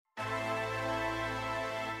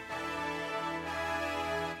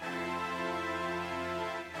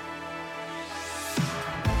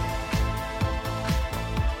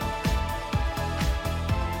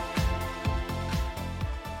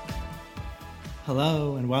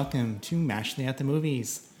Hello and welcome to Mashley at the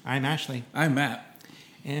Movies. I'm Ashley. I'm Matt.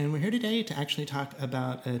 And we're here today to actually talk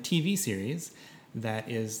about a TV series that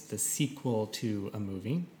is the sequel to a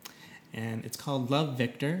movie. And it's called Love,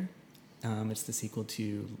 Victor. It's the sequel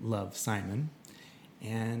to Love, Simon.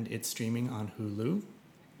 And it's streaming on Hulu.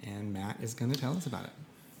 And Matt is going to tell us about it.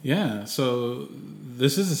 Yeah, so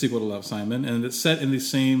this is a sequel to Love, Simon, and it's set in the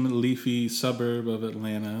same leafy suburb of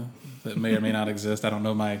Atlanta that may or may not exist. I don't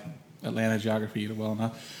know my Atlanta geography well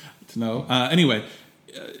enough to know. Anyway,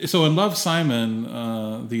 so in Love,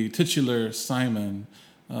 Simon, the titular Simon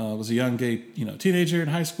was a young gay, teenager in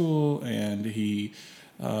high school, and he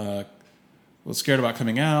was scared about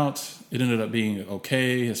coming out. It ended up being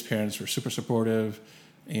okay. His parents were super supportive,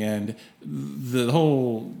 and the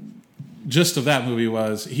whole gist of that movie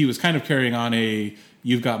was he was kind of carrying on a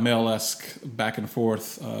You've Got Mail-esque back and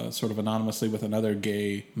forth, sort of anonymously with another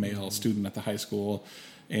gay male student at the high school,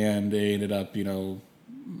 and they ended up,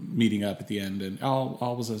 meeting up at the end, and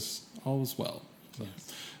all was well.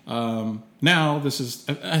 So, now this is,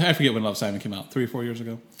 I forget when Love, Simon came out, 3 or 4 years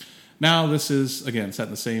ago. Now this is, again, set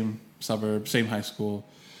in the same suburb, same high school.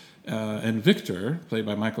 And Victor, played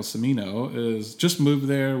by Michael Cimino, is just moved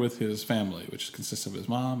there with his family, which consists of his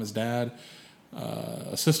mom, his dad,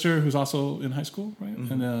 a sister who's also in high school, right,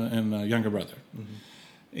 and a younger brother.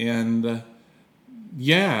 And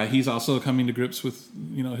he's also coming to grips with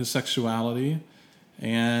his sexuality,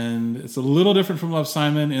 and it's a little different from Love,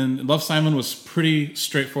 Simon. And Love, Simon was pretty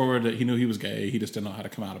straightforward that he knew he was gay, he just didn't know how to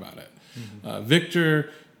come out about it.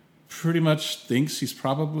 Victor pretty much thinks he's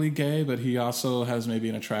probably gay, but he also has maybe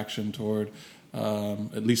an attraction toward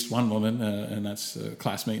at least one woman, and that's a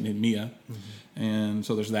classmate named Mia. And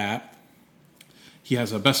so there's that. He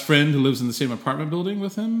has a best friend who lives in the same apartment building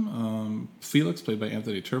with him, Felix, played by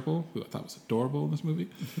Anthony Turple, who I thought was adorable in this movie.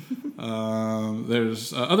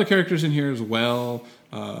 There's other characters in here as well.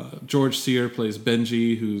 George Sear plays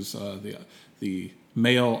Benji, who's the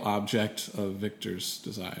male object of Victor's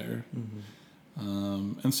desire.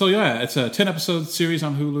 And so, it's a 10-episode series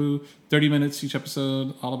on Hulu, 30 minutes each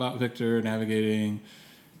episode, all about Victor navigating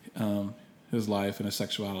his life and his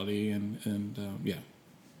sexuality,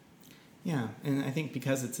 Yeah, and I think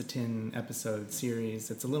because it's a 10-episode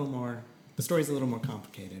series, it's the story's a little more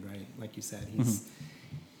complicated, right? Like you said,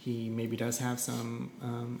 he maybe does have some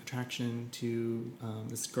attraction to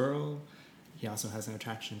this girl. He also has an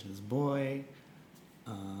attraction to this boy.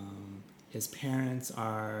 His parents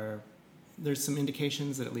there's some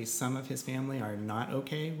indications that at least some of his family are not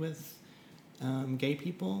okay with gay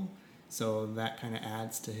people, so that kind of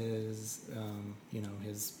adds to his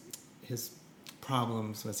his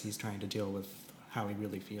problems as he's trying to deal with how he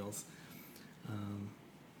really feels.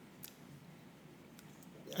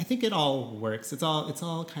 I think it all works. It's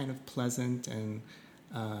all kind of pleasant and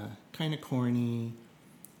kind of corny,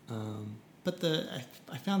 but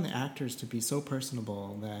I found the actors to be so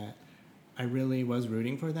personable that I really was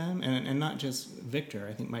rooting for them, and not just Victor.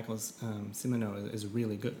 I think Michael Cimino is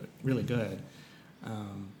really good,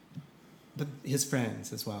 but his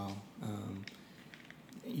friends as well.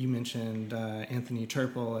 You mentioned Anthony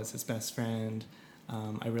Turple as his best friend.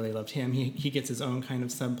 I really loved him. He gets his own kind of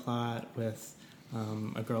subplot with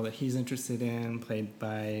a girl that he's interested in, played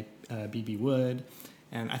by B.B. Wood,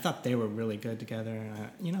 and I thought they were really good together.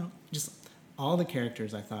 Just all the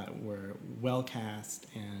characters I thought were well cast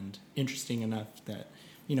and interesting enough that,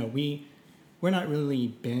 we're not really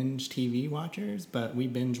binge TV watchers, but we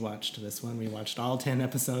binge watched this one. We watched all 10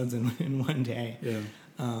 episodes in one day. Yeah.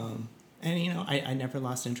 And, I never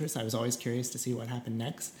lost interest. I was always curious to see what happened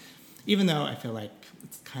next, even though I feel like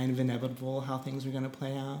it's kind of inevitable how things are going to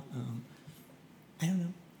play out. I don't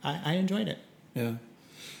know. I enjoyed it. Yeah.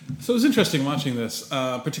 So it was interesting watching this,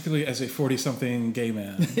 particularly as a 40-something gay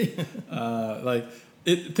man.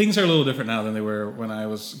 Things are a little different now than they were when I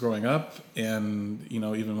was growing up, and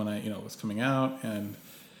even when I was coming out. And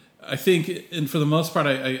I think, and for the most part,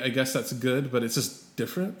 I guess that's good, but it's just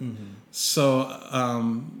different. So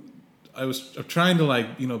I was trying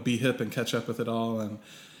to be hip and catch up with it all and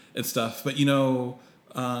stuff. But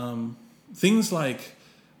things like,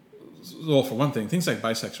 well, for one thing, things like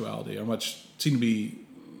bisexuality seem to be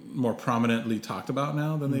more prominently talked about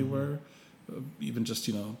now than they were even just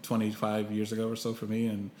 25 years ago or so for me,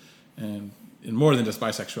 and more than just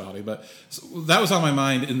bisexuality. But so that was on my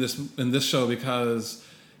mind in this show because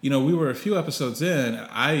we were a few episodes in, and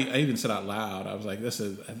I even said out loud, I was like,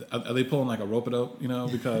 are they pulling like a rope-a-dope,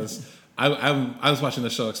 because I was watching the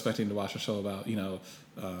show expecting to watch a show about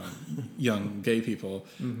young gay people,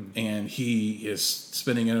 and he is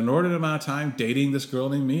spending an inordinate amount of time dating this girl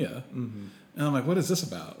named Mia, and I'm like, what is this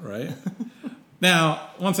about, right? Now,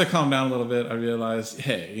 once I calmed down a little bit, I realized,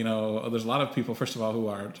 hey, there's a lot of people, first of all, who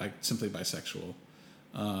are like simply bisexual,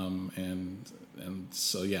 and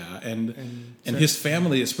so yeah, and his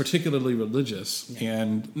family is particularly religious,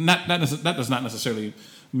 and that does not necessarily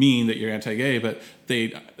mean that you're anti-gay, but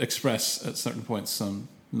they express at certain points some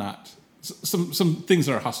things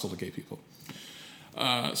that are hostile to gay people.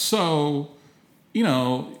 So,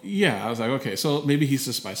 I was like, okay, so maybe he's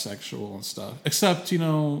just bisexual and stuff. Except,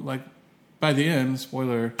 like by the end,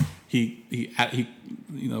 spoiler, he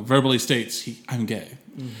verbally states I'm gay.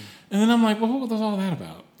 Mm-hmm. And then I'm like, well, what was all that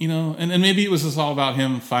about? And maybe it was just all about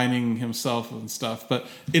him finding himself and stuff. But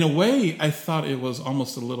in a way, I thought it was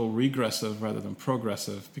almost a little regressive rather than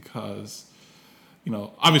progressive because,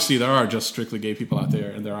 obviously there are just strictly gay people out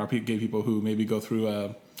there, and there are gay people who maybe go through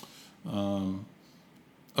a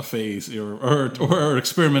phase or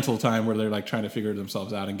experimental time where they're like trying to figure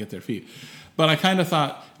themselves out and get their feet. But I kind of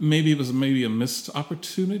thought maybe it was a missed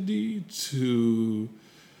opportunity to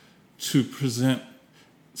present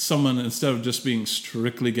someone, instead of just being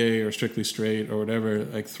strictly gay or strictly straight or whatever,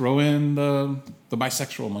 like throw in the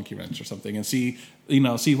bisexual monkey wrench or something and see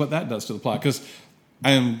what that does to the plot. Because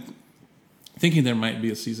I am thinking there might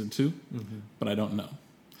be a season 2, but I don't know.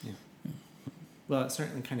 Yeah. Well, it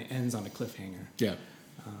certainly kind of ends on a cliffhanger. Yeah.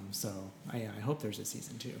 So I hope there's a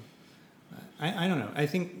season 2. I don't know. I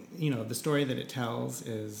think, the story that it tells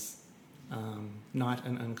is not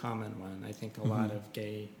an uncommon one. I think a lot of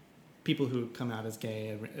gay people who come out as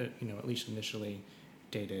gay, at least initially,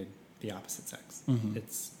 dated the opposite sex. Mm-hmm.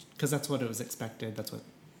 It's because that's what it was expected. That's what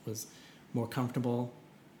was more comfortable.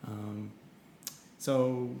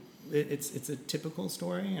 So it's a typical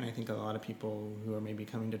story, and I think a lot of people who are maybe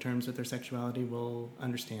coming to terms with their sexuality will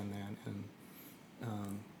understand that and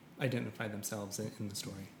identify themselves in the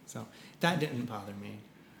story. So that didn't bother me.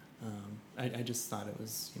 I just thought it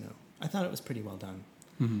was, I thought it was pretty well done.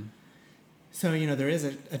 Mm-hmm. So, there is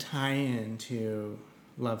a tie-in to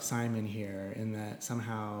Love, Simon here in that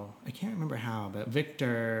somehow, I can't remember how, but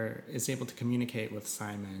Victor is able to communicate with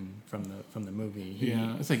Simon from the movie.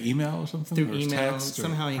 It's like email or something? Through or email. Text or,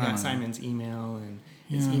 somehow he got Simon's email and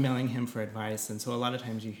is emailing him for advice. And so a lot of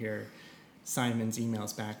times you hear Simon's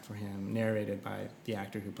emails back for him, narrated by the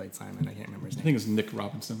actor who played Simon. I can't remember his name. I think it's Nick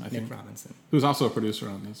Robinson, Nick Robinson. Who's also a producer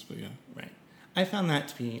on this, but yeah. Right. I found that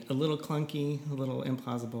to be a little clunky, a little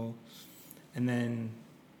implausible. And then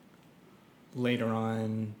later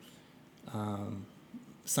on,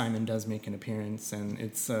 Simon does make an appearance, and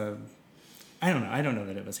it's I don't know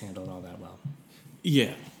that it was handled all that well.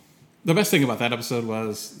 Yeah. The best thing about that episode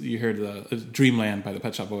was you heard the Dreamland by the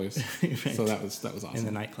Pet Shop Boys. Right. So that was awesome. In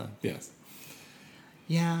the nightclub. Yes.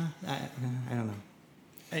 Yeah, I don't know.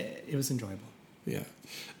 It was enjoyable. Yeah.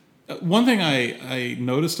 One thing I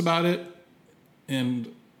noticed about it,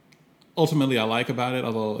 and ultimately I like about it,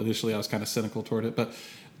 although initially I was kind of cynical toward it, but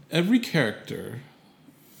every character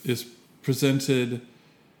is presented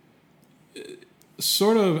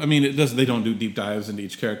sort of, they don't do deep dives into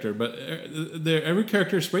each character, but every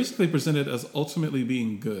character is basically presented as ultimately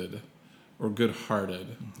being good or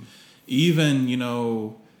good-hearted. Mm-hmm.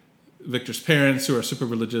 Even, Victor's parents, who are super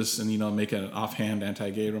religious and, make an offhand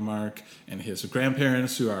anti-gay remark, and his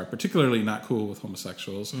grandparents, who are particularly not cool with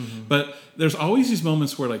homosexuals. Mm-hmm. But there's always these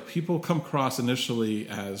moments where, like, people come across initially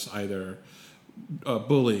as either a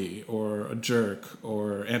bully or a jerk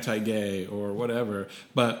or anti-gay or whatever,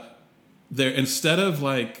 but they're, instead of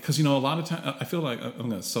like, because a lot of time I feel like I'm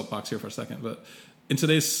going to soapbox here for a second, but in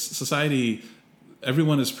today's society,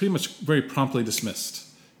 everyone is pretty much very promptly dismissed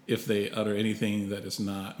if they utter anything that is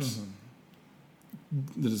not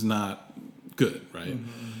good, right?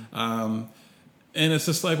 Mm-hmm. And it's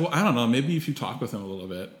just like, well, I don't know, maybe if you talk with them a little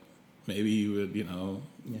bit, maybe you would,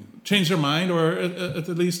 change their mind, or at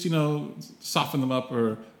least, soften them up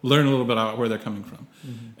or learn a little bit about where they're coming from.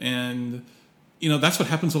 Mm-hmm. And, that's what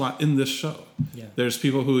happens a lot in this show. Yeah. There's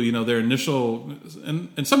people who, their initial,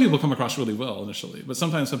 and some people come across really well initially, but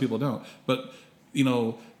sometimes some people don't. But,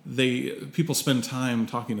 people spend time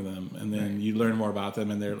talking to them, and then you learn more about them,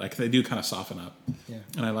 and they're like, they do kind of soften up. Yeah.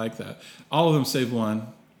 And I like that. All of them save one.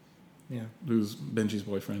 Yeah. Who's Benji's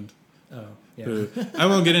boyfriend. Oh, yeah. I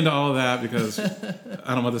won't get into all of that because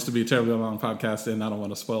I don't want this to be a terribly long podcast, and I don't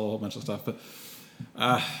want to spoil a whole bunch of stuff. But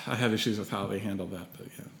I have issues with how they handled that. But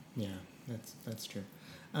yeah, that's true.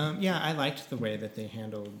 I liked the way that they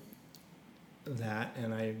handled that,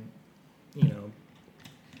 and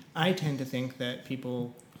I tend to think that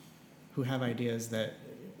people who have ideas that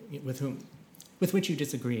with which you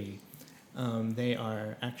disagree, they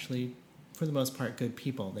are actually, for the most part, good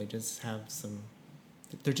people. They just have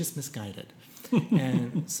they're just misguided.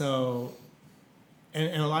 And so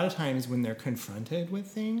and a lot of times when they're confronted with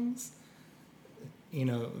things, you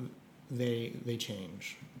know, they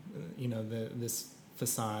change. You know, this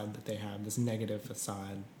facade that they have, this negative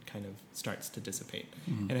facade, kind of starts to dissipate.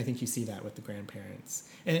 And I think you see that with the grandparents,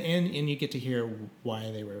 and you get to hear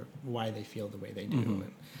why they feel the way they do.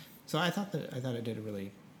 And so I thought it did a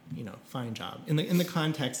really, you know, fine job in the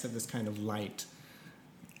context of this kind of light,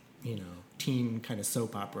 you know, teen kind of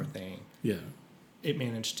soap opera thing. Yeah. It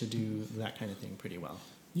managed to do that kind of thing pretty well.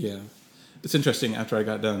 Yeah. It's interesting, after I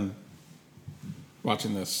got done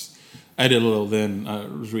watching this, I did a little then, I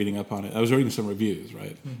was reading up on it. I was reading some reviews,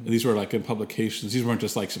 right? And these were like in publications. These weren't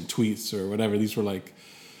just like some tweets or whatever. These were like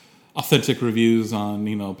authentic reviews on,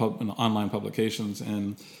 you know, online publications.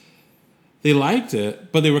 And they liked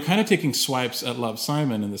it, but they were kind of taking swipes at Love,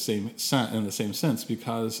 Simon in the same sense,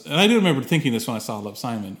 because, and I do remember thinking this when I saw Love,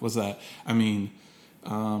 Simon, was that, I mean,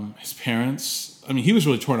 his parents, I mean, he was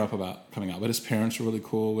really torn up about coming out, but his parents were really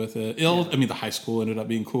cool with it. I mean, the high school ended up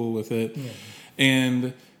being cool with it.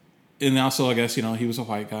 Yeah. And also, I guess, you know, he was a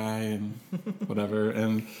white guy and whatever.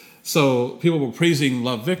 And so people were praising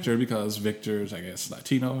Love Victor because Victor's, I guess,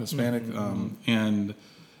 Latino, Hispanic, and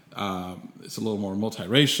it's a little more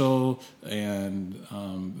multiracial. And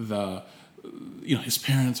you know, his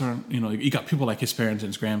parents aren't, you know, you got people like his parents and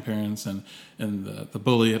his grandparents and the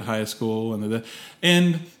bully at high school.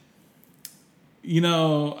 And you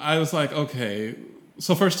know, I was like, okay.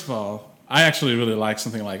 So first of all, I actually really like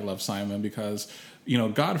something like Love, Simon, because, you know,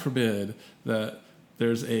 God forbid that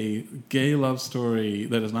there's a gay love story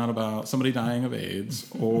that is not about somebody dying of AIDS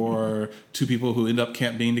or two people who end up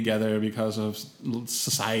can't being together because of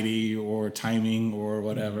society or timing or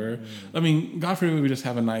whatever. I mean, God forbid we just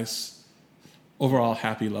have a nice, overall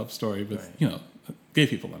happy love story with, you know, gay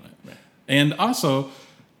people in it. Right. And also,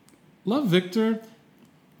 Love, Victor,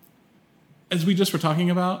 as we just were talking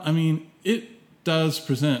about, I mean, it does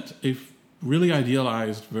present a really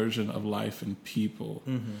idealized version of life and people.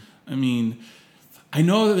 I mean, I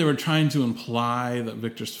know that they were trying to imply that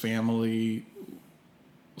Victor's family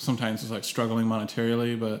sometimes was like struggling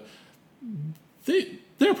monetarily, but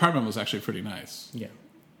their apartment was actually pretty nice. Yeah.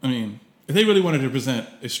 I mean, if they really wanted to present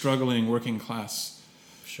a struggling working class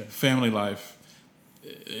family life,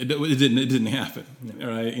 it didn't happen. No.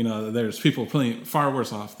 Right? You know, there's people far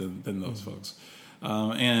worse off than those folks.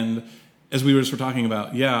 And as we were talking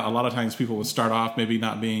about, a lot of times people would start off maybe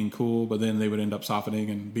not being cool, but then they would end up softening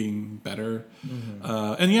and being better.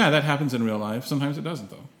 And that happens in real life. Sometimes it doesn't,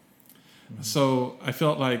 though. So I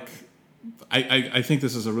felt like I think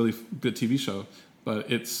this is a really good TV show, but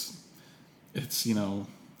it's you know,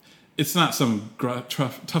 it's not some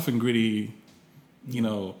tough and gritty, you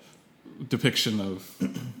know, depiction of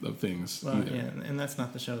things. Well, and that's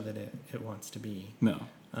not the show that it wants to be. No.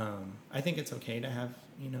 I think it's okay to have,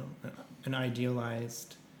 you know, an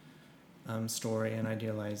idealized story, an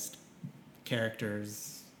idealized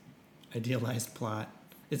characters, idealized plot.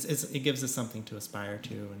 It gives us something to aspire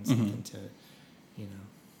to and something to, you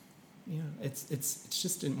know, it's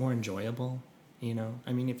just more enjoyable. You know,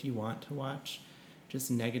 I mean, if you want to watch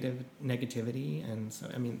just negativity, and so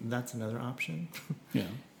I mean that's another option. Yeah.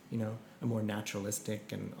 You know, a more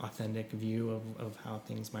naturalistic and authentic view of how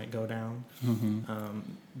things might go down.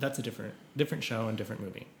 That's a different show and different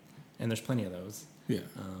movie. And there's plenty of those. Yeah.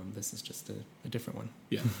 This is just a different one.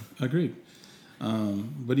 Yeah, agreed.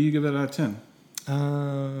 What do you give it out of 10?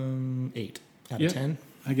 8 out of 10.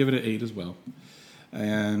 I give it an 8 as well.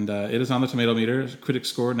 And it is on the Tomato Meter. Critic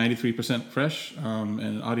score 93% fresh,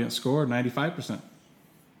 and audience score 95%.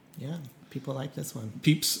 Yeah, people like this one.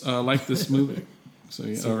 Peeps like this movie. So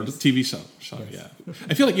or the TV show, yes. Yeah.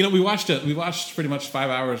 I feel like, you know, we watched pretty much 5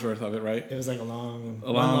 hours worth of it, right? It was like a long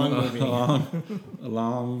movie. A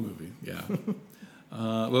long movie, yeah.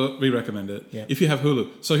 Well, we recommend it if you have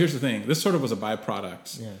Hulu. So here's the thing: this sort of was a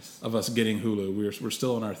byproduct of us getting Hulu. We're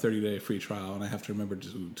still on our 30-day free trial, and I have to remember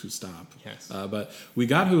to stop. Yes. But we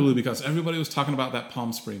got Hulu because everybody was talking about that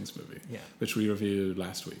Palm Springs movie, which we reviewed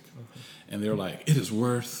last week, and they were like, "It is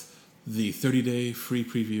worth the 30-day free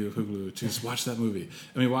preview of Hulu to just watch that movie."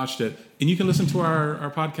 And we watched it, and you can listen to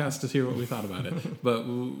our podcast to hear what we thought about it. But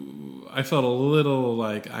I felt a little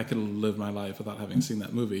like I could live my life without having seen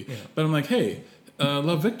that movie. Yeah. But I'm like, hey,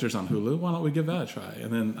 Love, Victor's on Hulu. Why don't we give that a try?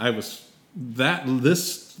 And then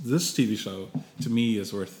this TV show to me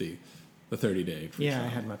is worth the 30-day free trial. I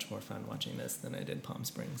had much more fun watching this than I did Palm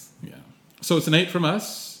Springs. Yeah. So it's an 8 from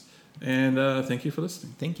us, and thank you for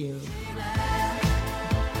listening. Thank you.